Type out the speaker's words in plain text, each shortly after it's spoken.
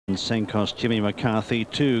Senkos, Jimmy McCarthy.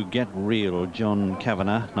 2, Get Real, John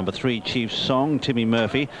Kavanagh. Number 3, Chief Song, Timmy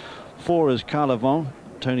Murphy. 4 is Carlovent,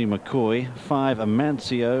 Tony McCoy. 5,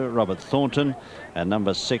 Amancio, Robert Thornton. And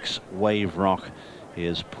number 6, Wave Rock,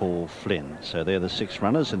 is Paul Flynn. So they're the 6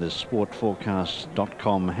 runners in this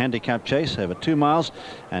sportforecast.com handicap chase over 2 miles.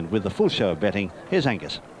 And with the full show of betting, here's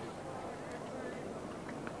Angus.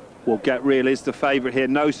 Well, Get Real is the favourite here.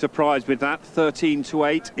 No surprise with that.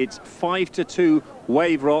 13-8. It's 5-2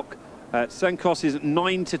 Wave Rock. Senkos is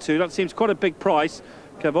 9-2. That seems quite a big price.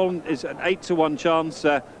 Carlovent is an 8-1 chance.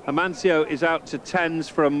 Amancio is out to 10s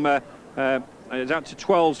from is out to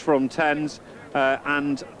 12s from 10s.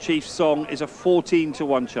 And Chief Song is a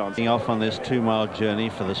 14-1 chance. Off on this 2-mile journey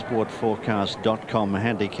for the sportforecast.com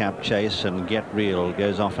handicap chase, and Get Real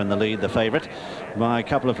goes off in the lead, the favourite, by a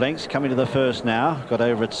couple of lengths. Coming to the first now, got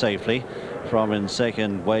over it safely. From in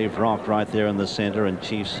second, Wave Rock right there in the centre, and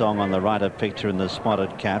Chief Song on the right of picture in the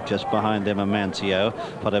spotted cap. Just behind them, Amancio,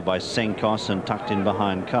 followed by Senkos, and tucked in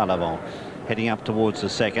behind Carlovent. Heading up towards the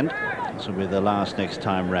second. This will be the last next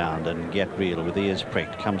time round, and Get Real with ears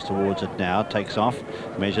pricked comes towards it now, takes off,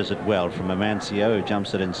 measures it well from Amancio, who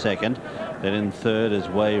jumps it in second. Then in third is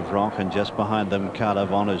Wave Rock, and just behind them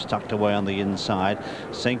Carlovent, who's tucked away on the inside.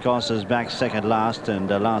 Senkos is back second last, and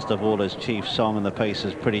last of all is Chief Song, and the pace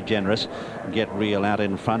is pretty generous. Get Real out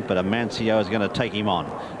in front, but Amancio is going to take him on.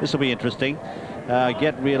 This will be interesting.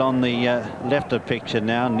 Get Real on the left of picture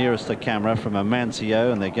now, nearest the camera from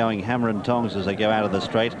Amancio, and they're going hammer and tongs as they go out of the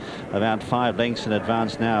straight. About 5 lengths in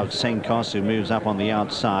advance now of Senkos, who moves up on the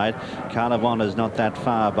outside. Carlovent is not that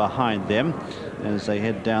far behind them as they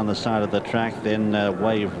head down the side of the track. Then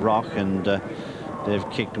Wave Rock, and they've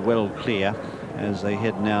kicked well clear as they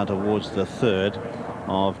head now towards the third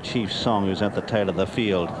of Chief Song, who's at the tail of the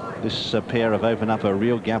field. This pair have opened up a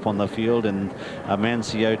real gap on the field, and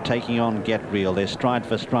Amancio taking on Get Real. They're stride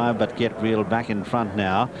for stride, but Get Real back in front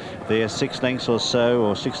now. They're 6 lengths or so,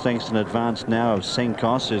 or 6 lengths in advance now of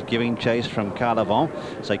Senkos, who's giving chase from Carlovent.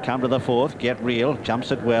 So they come to the fourth. Get Real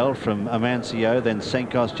jumps it well from Amancio, then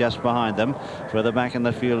Senkos just behind them. Further back in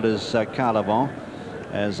the field is Carlovent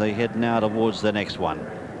as they head now towards the next one.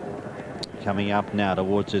 Coming up now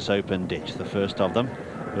towards this open ditch, the first of them.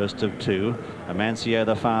 First of 2. Amancio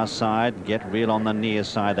the far side, Get Real on the near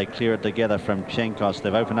side. They clear it together from Senkos.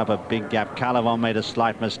 They've opened up a big gap. Carlovent made a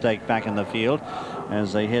slight mistake back in the field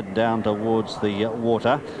as they head down towards the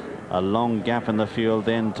water. A long gap in the field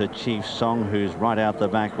then to Chief Song, who's right out the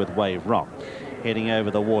back with Wave Rock. Heading over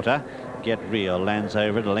the water, Get Real lands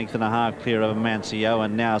over it, a length and a half clear of Amancio,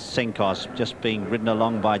 and now Senkos just being ridden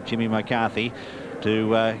along by Jimmy McCarthy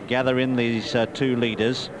to gather in these 2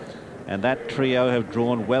 leaders. And that trio have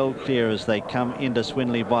drawn well clear as they come into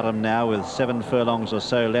Swinley Bottom now, with 7 furlongs or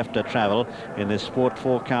so left to travel in this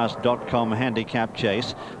sportforecast.com handicap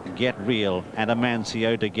chase. Get Real and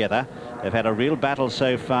Amancio together. They've had a real battle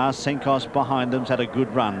so far. Senkos behind them's had a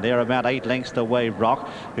good run. They're about 8 lengths to Wave Rock,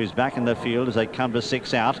 who's back in the field as they come to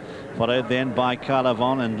 6 out. Followed then by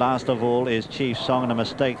Carlovent, and last of all is Chief Song, and a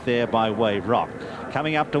mistake there by Wave Rock.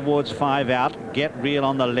 Coming up towards 5 out, Get Real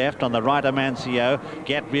on the left, on the right Amancio.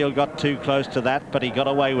 Get Real got too close to that, but he got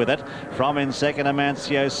away with it. From in second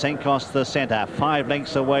Amancio, Senkos the centre. 5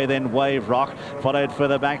 lengths away then Wave Rock, followed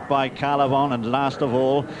further back by Carlovent, and last of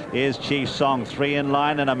all is Chief Song. 3 in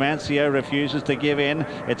line, and Amancio refuses to give in.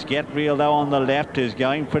 It's Get Real though on the left, who's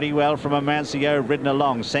going pretty well from Amancio, ridden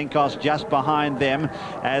along. Senkos just behind them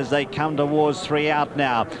as they come towards 3 out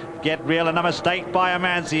now. Get Real, and a mistake by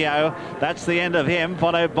Amancio. That's the end of him,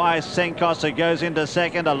 followed by Senkos, who goes into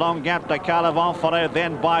second. A long gap to Carlovent, followed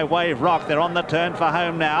then by Wave Rock. They're on the turn for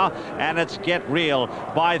home now, and it's Get Real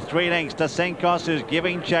by 3 lengths to Senkos, who's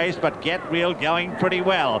giving chase, but Get Real going pretty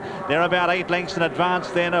well. They're about 8 lengths in advance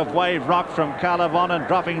then of Wave Rock from Carlovent, and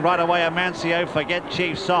dropping right away Amancio. Forget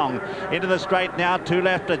Chief Song. Into the straight now, 2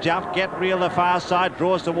 left to jump. Get Real the far side,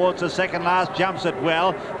 draws towards the second last, jumps it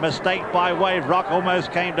well. Mistake by Wave Rock,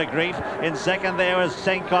 almost came to grief. In second there is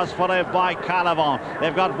Senkos, followed by Carlovent.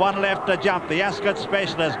 They've got 1 left to jump. The Ascot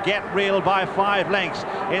specialist, Get Real by 5 lengths.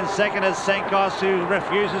 In second is Senkos, who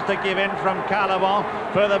refuses to give in from Carlovent.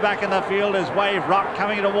 Further back in the field is Wave Rock,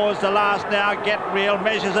 coming towards the last now. Get Real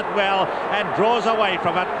measures it well and draws away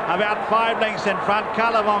from it. About 5 lengths in front.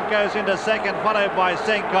 Carlovent goes into second, followed by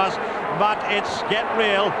Senkos. But it's Get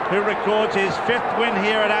Real who records his 5th win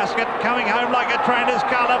here at Ascot. Coming home like a train is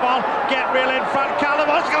Carlovent. Get Real in front.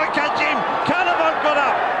 Carlovent's going to catch him. Carlovent got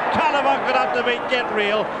up. Carlovent got up to beat Get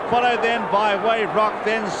Real. Followed then by Wave Rock,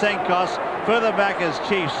 then Senkos. Further back is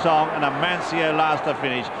Chief Song, and Amancio last to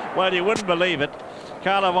finish. Well, you wouldn't believe it.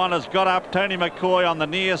 Carlovent has got up. Tony McCoy on the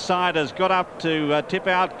near side has got up to tip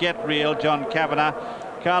out Get Real, John Kavanagh.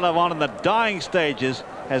 Carlovent in the dying stages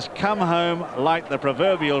has come home like the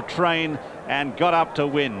proverbial train and got up to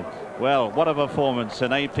win. Well, what a performance,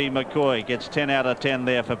 and AP McCoy gets 10 out of 10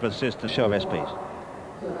 there for persistence. Show SPs.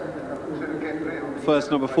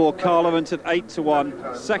 First number 4, Carlovent at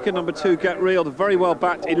 8-1. Second number 2, Get Real, the very well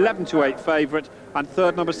backed 11-8 favourite, and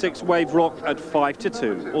third number 6, Wave Rock at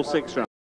 5-2. All 6 rounds.